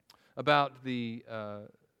about the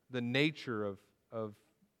nature of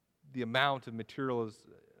the amount of material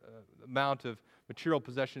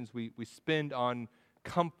possessions we spend on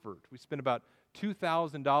comfort. We spend about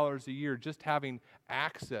 $2,000 a year just having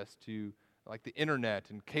access to like the internet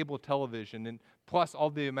and cable television, and plus all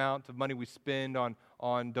the amount of money we spend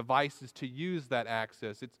on devices to use that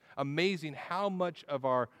access. It's amazing how much of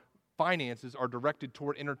our finances are directed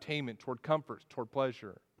toward entertainment, toward comfort, toward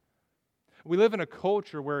pleasure. We live in a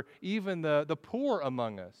culture where even the poor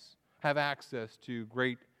among us have access to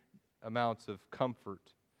great amounts of comfort.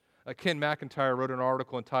 Ken McIntyre wrote an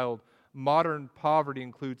article entitled, Modern Poverty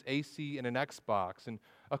Includes AC and an Xbox. And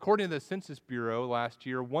according to the Census Bureau last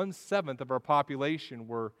year, 1/7 of our population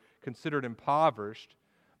were considered impoverished,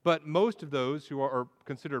 but most of those who are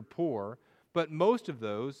considered poor, but most of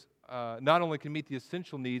those not only can meet the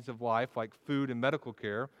essential needs of life like food and medical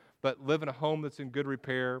care, but live in a home that's in good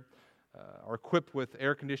repair, are equipped with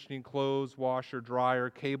air conditioning, clothes, washer, dryer,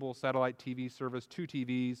 cable, satellite TV service, 2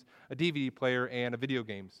 TVs, a DVD player, and a video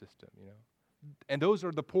game system, And those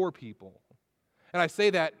are the poor people. And I say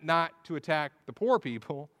that not to attack the poor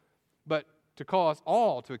people, but to call us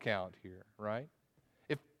all to account here, right?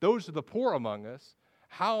 If those are the poor among us,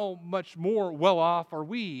 how much more well off are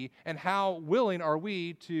we, and how willing are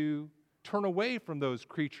we to turn away from those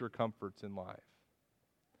creature comforts in life?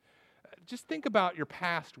 Just think about your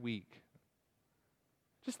past week.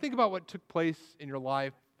 Just think about what took place in your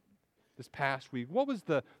life this past week. What was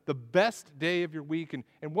the best day of your week, and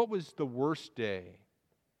what was the worst day?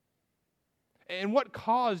 And what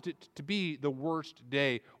caused it to be the worst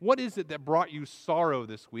day? What is it that brought you sorrow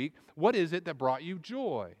this week? What is it that brought you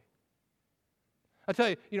joy? I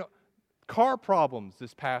tell you, car problems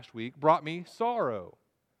this past week brought me sorrow.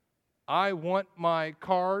 I want my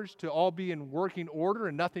cars to all be in working order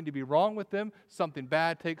and nothing to be wrong with them. Something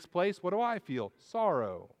bad takes place. What do I feel?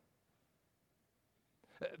 Sorrow.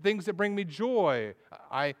 Things that bring me joy.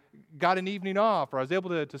 I got an evening off, or I was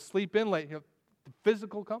able to sleep in late. The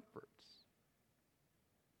physical comforts.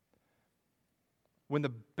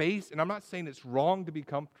 And I'm not saying it's wrong to be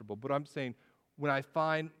comfortable, but I'm saying when I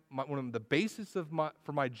find when the basis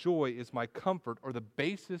for my joy is my comfort, or the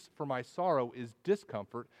basis for my sorrow is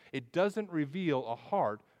discomfort, it doesn't reveal a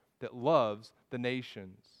heart that loves the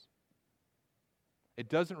nations. It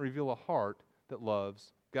doesn't reveal a heart that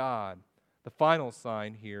loves God. The final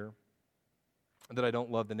sign here that I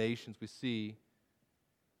don't love the nations we see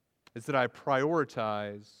is that I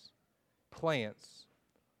prioritize plants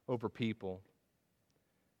over people.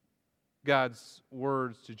 God's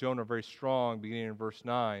words to Jonah are very strong, beginning in verse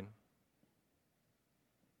 9.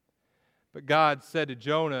 But God said to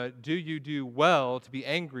Jonah, do you do well to be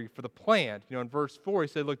angry for the plant? In verse 4, he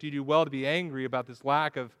said, look, do you do well to be angry about this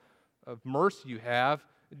lack of mercy you have?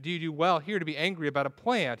 Do you do well here to be angry about a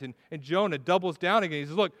plant? And Jonah doubles down again. He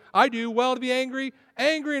says, look, I do well to be angry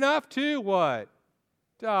enough to what?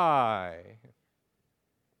 Die.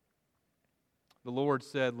 The Lord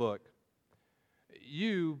said, look,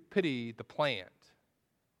 you pity the plant.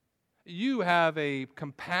 You have a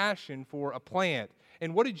compassion for a plant.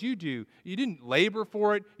 And what did you do? You didn't labor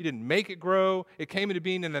for it. You didn't make it grow. It came into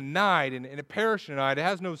being in a night, and it perished in a night. It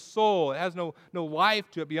has no soul. It has no life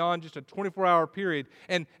to it beyond just a 24-hour period.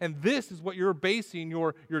 And this is what you're basing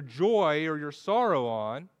your joy or your sorrow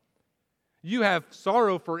on. You have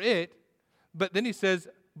sorrow for it, but then he says,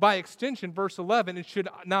 by extension, verse 11, and should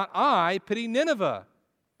not I pity Nineveh,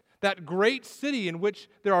 that great city in which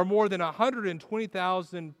there are more than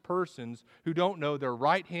 120,000 persons who don't know their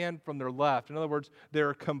right hand from their left. In other words,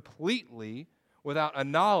 they're completely without a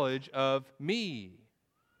knowledge of me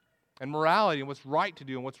and morality and what's right to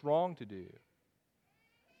do and what's wrong to do.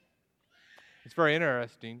 It's very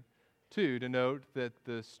interesting, too, to note that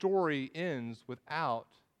the story ends without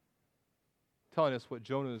telling us what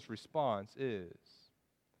Jonah's response is.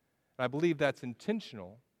 And I believe that's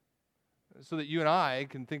intentional, so that you and I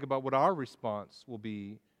can think about what our response will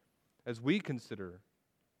be as we consider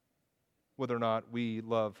whether or not we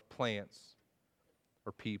love plants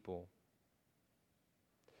or people.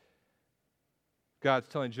 God's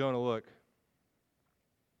telling Jonah, look,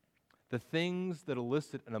 the things that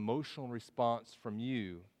elicit an emotional response from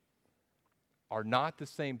you are not the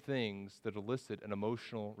same things that elicit an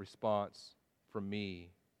emotional response from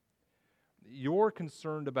me. You're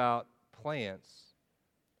concerned about plants,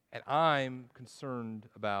 and I'm concerned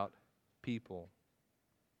about people.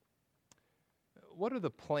 What are the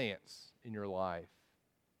plants in your life?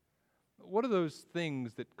 What are those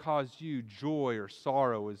things that cause you joy or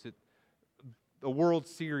sorrow? Is it the World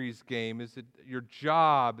Series game? Is it your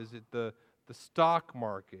job? Is it the stock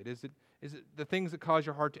market? Is it the things that cause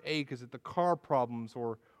your heart to ache? Is it the car problems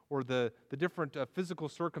or the different physical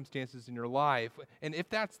circumstances in your life? And if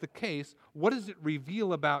that's the case, what does it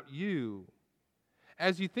reveal about you?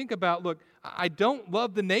 As you think about, look, I don't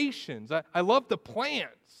love the nations. I love the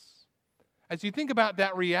plants. As you think about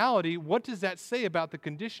that reality, what does that say about the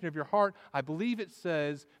condition of your heart? I believe it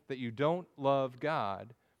says that you don't love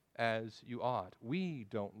God as you ought. We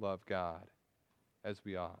don't love God as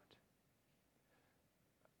we ought.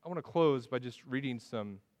 I want to close by just reading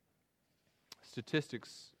some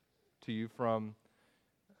statistics to you from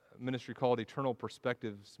a ministry called Eternal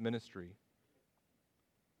Perspectives Ministry.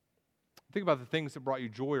 Think about the things that brought you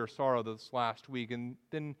joy or sorrow this last week, and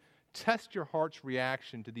then test your heart's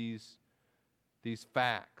reaction to these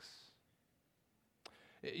facts.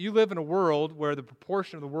 You live in a world where the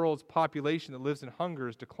proportion of the world's population that lives in hunger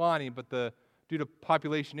is declining, but due to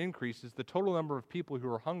population increases, the total number of people who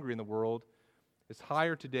are hungry in the world is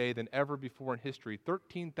higher today than ever before in history.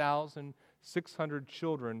 13,600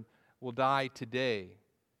 children will die today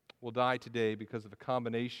because of a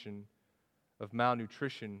combination of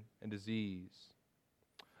malnutrition and disease.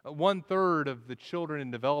 1/3 of the children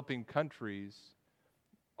in developing countries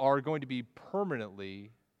are going to be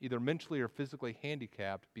permanently either mentally or physically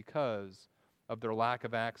handicapped because of their lack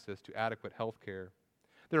of access to adequate health care.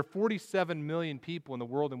 There are 47 million people in the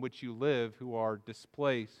world in which you live who are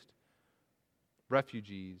displaced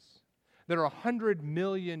refugees. There are 100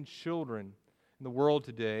 million children in the world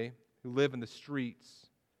today who live in the streets.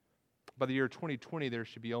 By the year 2020, there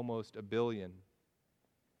should be almost 1 billion.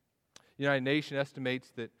 The United Nations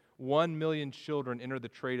estimates that 1 million children enter the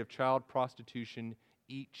trade of child prostitution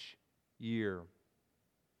each year.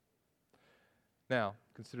 Now,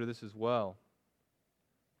 consider this as well.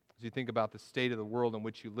 As you think about the state of the world in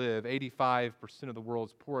which you live, 85% of the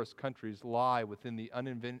world's poorest countries lie within the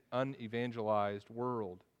unevangelized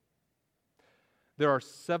world. There are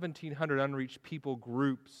 1,700 unreached people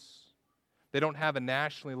groups. They don't have a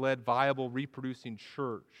nationally led, viable, reproducing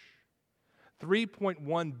church.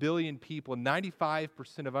 3.1 billion people,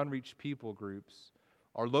 95% of unreached people groups,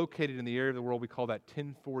 are located in the area of the world we call that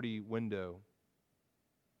 1040 window.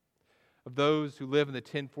 Of those who live in the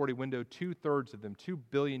 1040 window, 2/3 of them, 2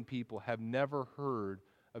 billion people, have never heard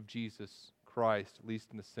of Jesus Christ, at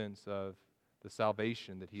least in the sense of the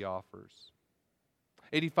salvation that he offers.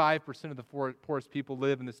 85% of the poorest people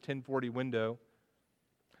live in this 1040 window.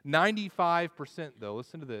 95%, though,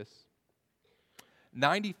 listen to this,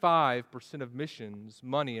 95% of missions,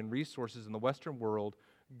 money, and resources in the Western world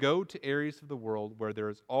go to areas of the world where there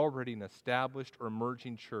is already an established or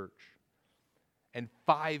emerging church. And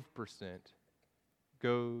 5%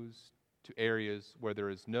 goes to areas where there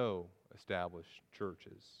is no established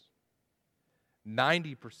churches.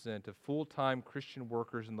 90% of full-time Christian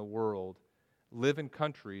workers in the world live in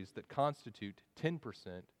countries that constitute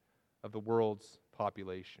 10% of the world's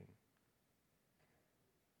population.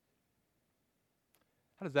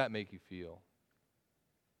 How does that make you feel?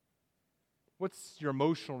 What's your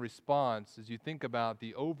emotional response as you think about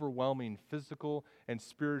the overwhelming physical and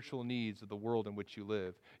spiritual needs of the world in which you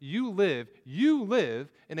live? You live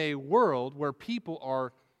in a world where people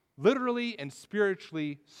are literally and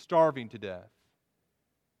spiritually starving to death.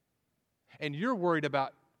 And you're worried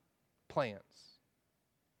about plants.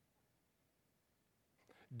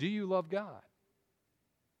 Do you love God?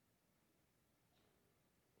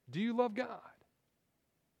 Do you love God?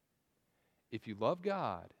 If you love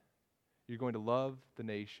God, you're going to love the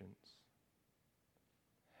nations.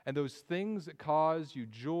 And those things that cause you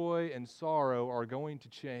joy and sorrow are going to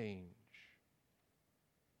change.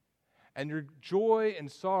 And your joy and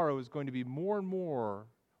sorrow is going to be more and more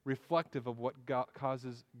reflective of what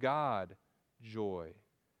causes God joy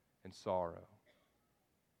and sorrow.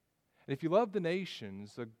 And if you love the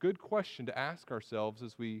nations, a good question to ask ourselves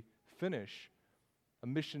as we finish a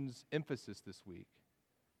missions emphasis this week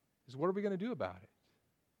is, what are we going to do about it?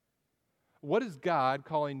 What is God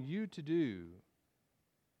calling you to do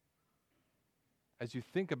as you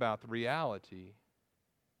think about the reality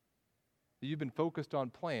that you've been focused on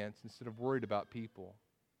plants instead of worried about people?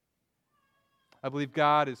 I believe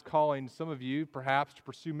God is calling some of you perhaps to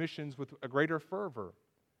pursue missions with a greater fervor.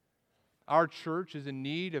 Our church is in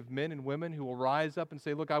need of men and women who will rise up and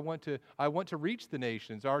say, look, I want to reach the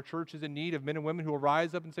nations. Our church is in need of men and women who will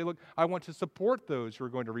rise up and say, look, I want to support those who are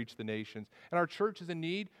going to reach the nations. And our church is in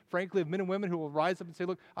need, frankly, of men and women who will rise up and say,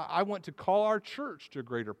 look, I want to call our church to a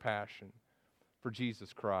greater passion for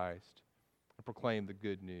Jesus Christ and proclaim the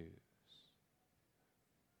good news.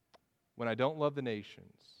 When I don't love the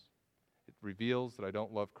nations, it reveals that I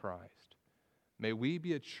don't love Christ. May we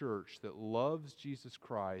be a church that loves Jesus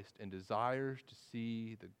Christ and desires to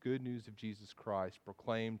see the good news of Jesus Christ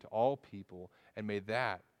proclaimed to all people, and may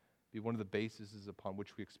that be one of the bases upon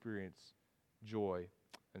which we experience joy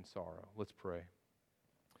and sorrow. Let's pray.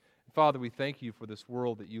 Father, we thank you for this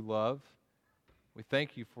world that you love. We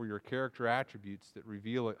thank you for your character attributes that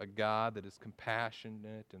reveal a God that is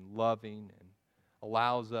compassionate and loving and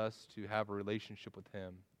allows us to have a relationship with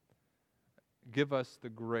him. Give us the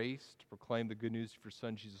grace to proclaim the good news of your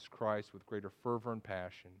Son, Jesus Christ, with greater fervor and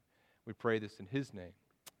passion. We pray this in his name.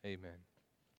 Amen.